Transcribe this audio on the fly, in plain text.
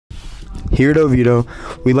Here at Oviedo,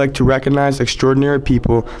 we like to recognize extraordinary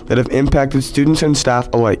people that have impacted students and staff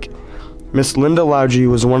alike. Miss Linda Lougee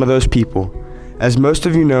was one of those people. As most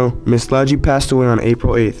of you know, Miss Lougee passed away on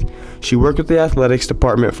April 8th. She worked with the athletics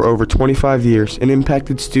department for over 25 years and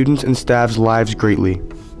impacted students and staff's lives greatly.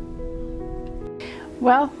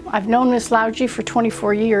 Well, I've known Miss Lougee for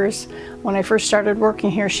 24 years. When I first started working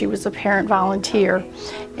here, she was a parent volunteer,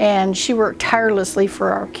 and she worked tirelessly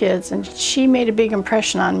for our kids, and she made a big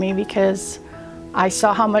impression on me because I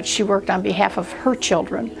saw how much she worked on behalf of her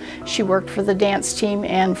children. She worked for the dance team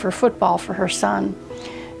and for football for her son.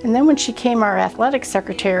 And then when she became our athletic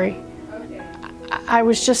secretary, I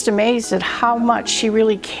was just amazed at how much she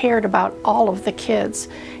really cared about all of the kids.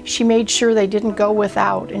 She made sure they didn't go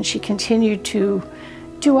without, and she continued to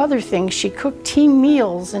do other things. She cooked team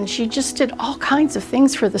meals, and she just did all kinds of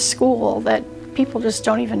things for the school that people just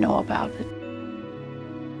don't even know about.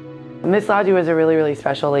 Miss Lougee was a really, really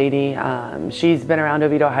special lady. She's been around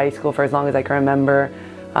Oviedo High School for as long as I can remember.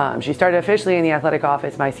 She started officially in the athletic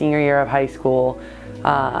office my senior year of high school,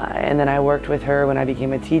 and then I worked with her when I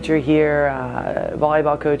became a teacher here,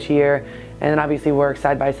 volleyball coach here, and then obviously worked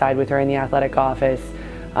side by side with her in the athletic office.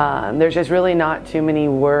 There's just really not too many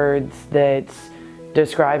words that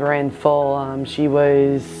describe her in full. She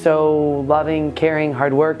was so loving, caring,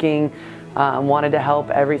 hardworking, wanted to help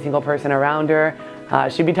every single person around her.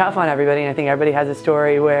 She'd be tough on everybody, and I think everybody has a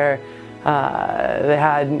story where they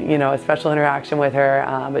had, a special interaction with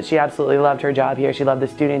her, but she absolutely loved her job here. She loved the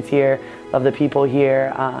students here, loved the people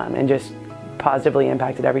here, and just positively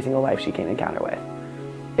impacted every single life she came in encounter with.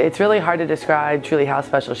 It's really hard to describe truly how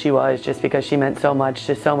special she was, just because she meant so much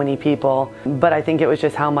to so many people. But I think it was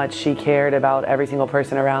just how much she cared about every single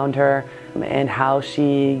person around her, and how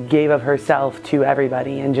she gave of herself to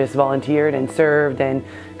everybody and just volunteered and served and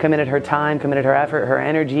committed her time, committed her effort, her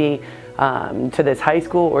energy to this high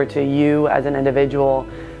school or to you as an individual.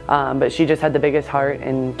 But she just had the biggest heart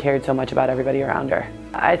and cared so much about everybody around her.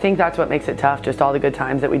 I think that's what makes it tough, just all the good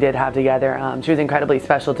times that we did have together. She was incredibly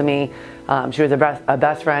special to me. She was a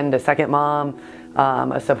best friend, a second mom,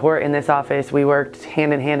 a support in this office. We worked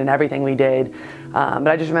hand in hand in everything we did. But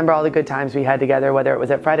I just remember all the good times we had together, whether it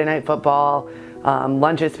was at Friday night football,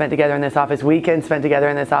 lunches spent together in this office, weekends spent together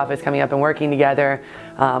in this office, coming up and working together,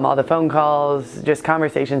 all the phone calls, just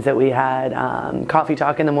conversations that we had, coffee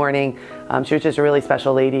talk in the morning. She was just a really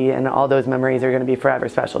special lady, and all those memories are going to be forever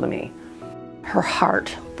special to me. Her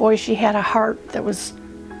heart. Boy, she had a heart that was,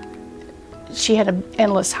 she had an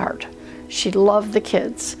endless heart. She loved the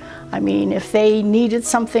kids. I mean, if they needed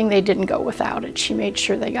something, they didn't go without it. She made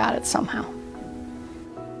sure they got it somehow.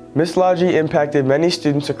 Miss Lougee impacted many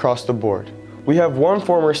students across the board. We have one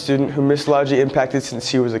former student who Miss Lougee impacted since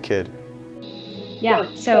she was a kid. Yeah,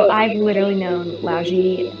 so I've literally known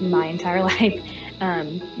Lougee my entire life.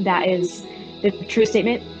 That is the true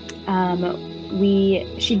statement.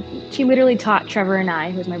 She literally taught Trevor and I,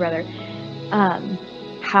 who's my brother,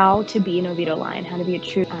 how to be an Oviedo Lion, how to be a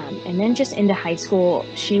true, and then just into high school,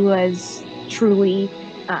 she was truly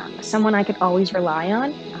someone I could always rely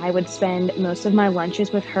on. I would spend most of my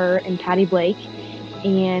lunches with her and Patty Blake,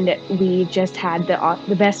 and we just had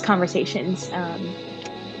the best conversations.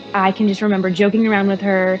 I can just remember joking around with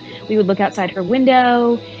her. We would look outside her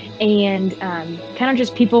window and kind of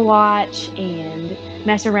just people watch and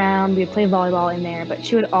mess around. We would play volleyball in there, but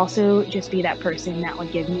she would also just be that person that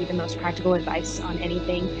would give me the most practical advice on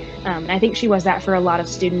anything. And I think she was that for a lot of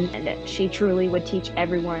students, and she truly would teach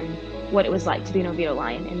everyone what it was like to be an Oviedo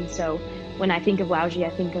Lion. And so when I think of Lougee, I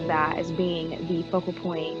think of that as being the focal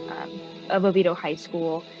point of Oviedo High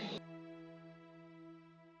School,